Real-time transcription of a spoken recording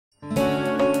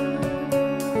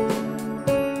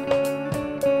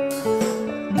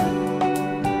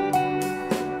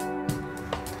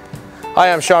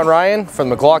Hi, I'm Sean Ryan from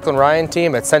the McLaughlin Ryan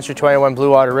team at Century 21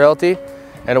 Blue Water Realty,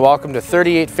 and welcome to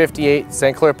 3858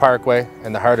 St. Clair Parkway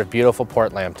in the heart of beautiful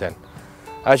Port Lambton.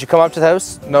 As you come up to the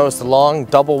house, notice the long,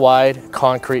 double-wide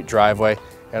concrete driveway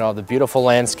and all the beautiful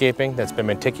landscaping that's been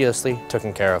meticulously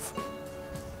taken care of.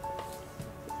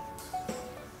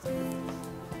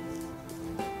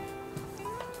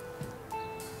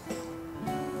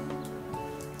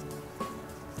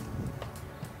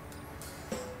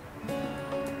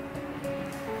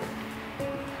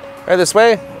 Right this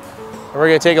way, and we're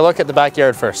going to take a look at the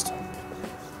backyard first.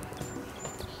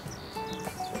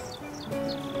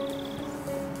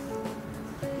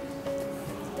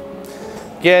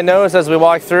 Again, notice as we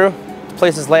walk through, the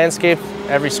place is landscaped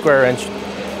every square inch.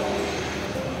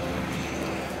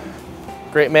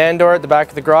 Great man door at the back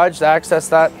of the garage to access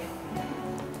that.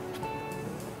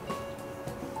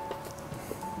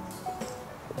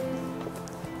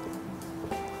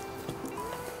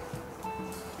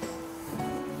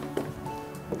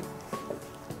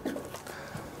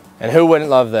 And who wouldn't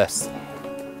love this?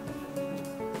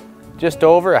 Just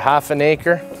over a half an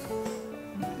acre.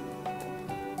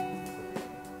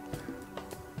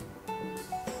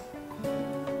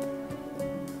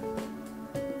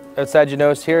 Outside, you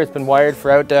notice here it's been wired for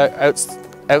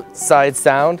outside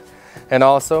sound, and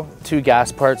also 2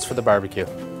 gas parts for the barbecue.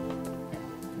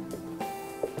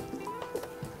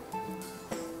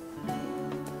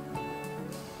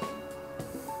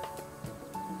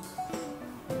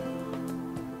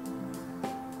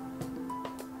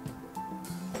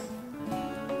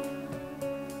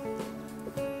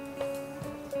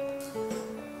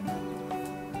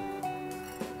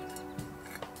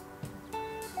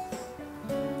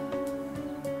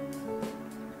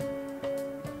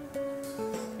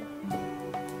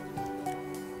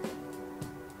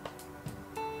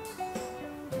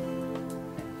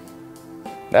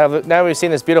 Now we've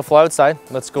seen this beautiful outside,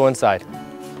 let's go inside.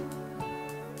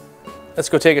 Let's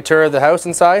go take a tour of the house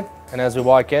inside, and as we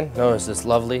walk in, notice this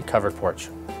lovely covered porch.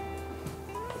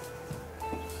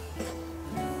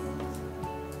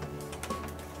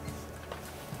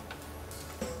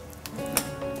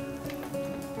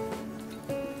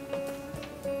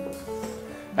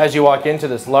 As you walk into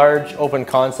this large open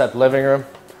concept living room,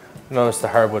 notice the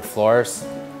hardwood floors,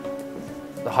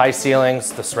 the high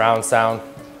ceilings, the surround sound.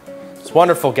 It's a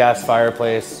wonderful gas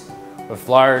fireplace with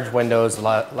large windows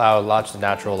allow lots of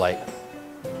natural light.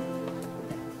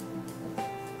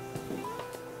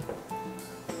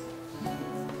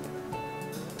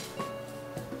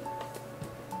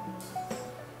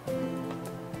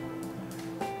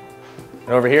 And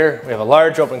over here we have a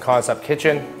large open concept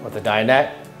kitchen with a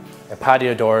dinette and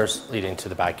patio doors leading to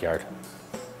the backyard.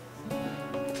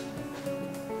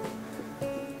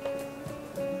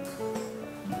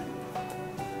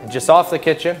 Just off the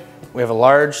kitchen, we have a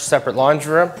large separate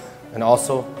laundry room and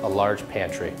also a large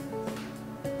pantry.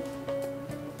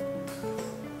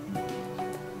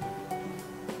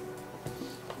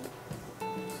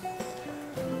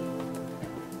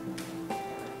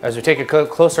 As we take a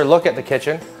closer look at the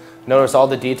kitchen, notice all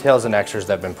the details and extras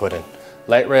that have been put in.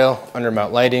 Light rail,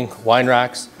 undermount lighting, wine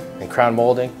racks, and crown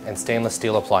molding, and stainless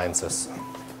steel appliances.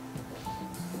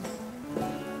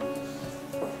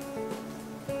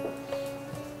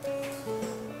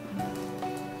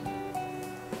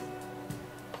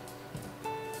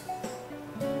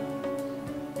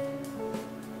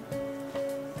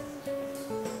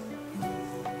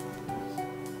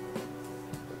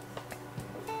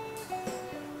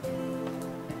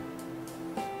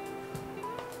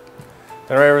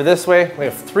 And right over this way, we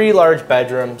have 3 large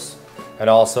bedrooms and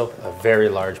also a very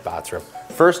large bathroom.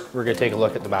 First, we're going to take a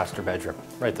look at the master bedroom,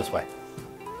 right this way.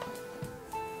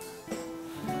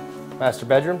 Master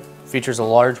bedroom features a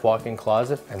large walk-in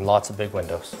closet and lots of big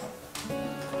windows.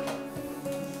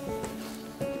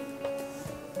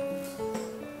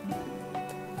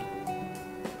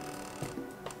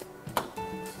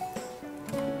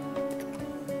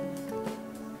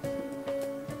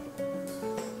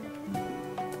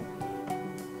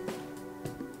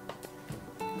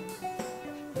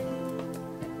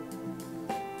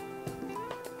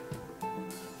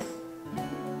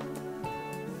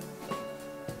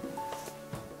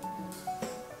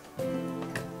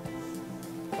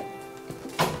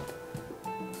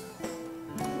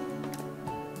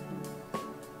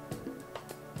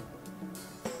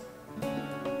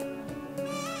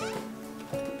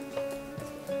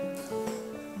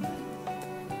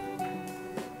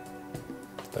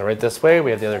 Then right this way,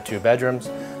 we have the other 2 bedrooms.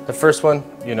 The first one,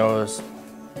 you know, is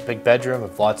a big bedroom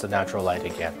with lots of natural light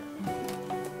again.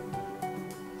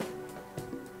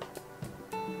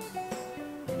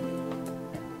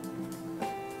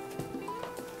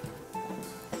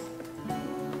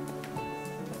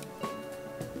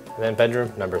 and then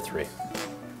bedroom number 3.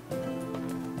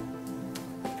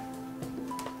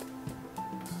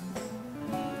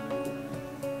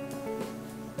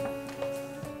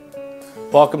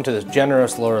 Welcome to this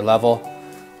generous lower level.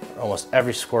 Almost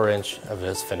every square inch of it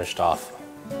is finished off.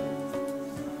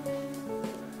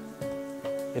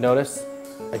 You notice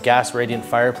a gas radiant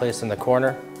fireplace in the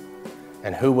corner,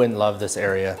 and who wouldn't love this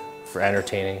area for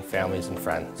entertaining families and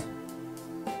friends?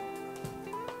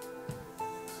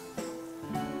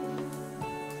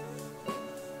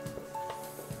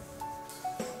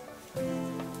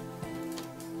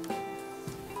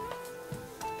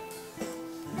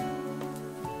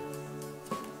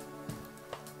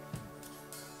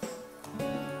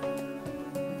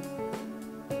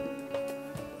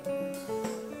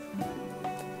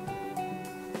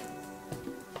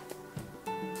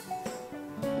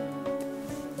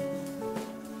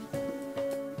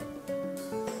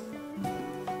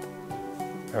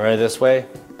 And right this way,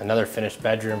 another finished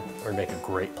bedroom would make a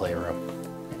great playroom.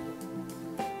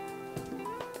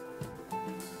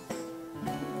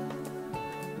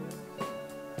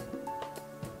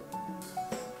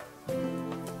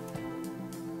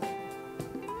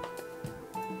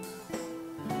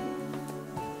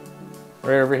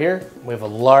 Right over here, we have a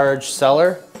large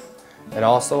cellar and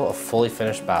also a fully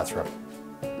finished bathroom.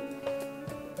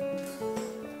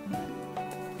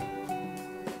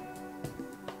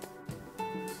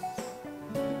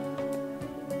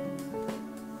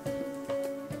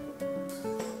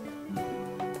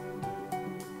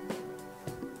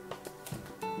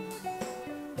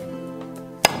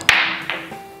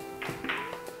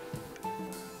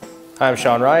 I'm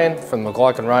Sean Ryan from the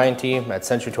McLaughlin Ryan team at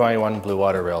Century 21 Blue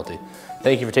Water Realty.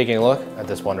 Thank you for taking a look at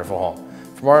this wonderful home.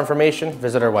 For more information,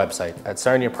 visit our website at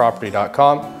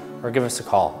sarniaproperty.com or give us a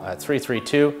call at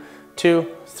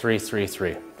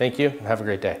 332-2333. Thank you and have a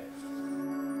great day.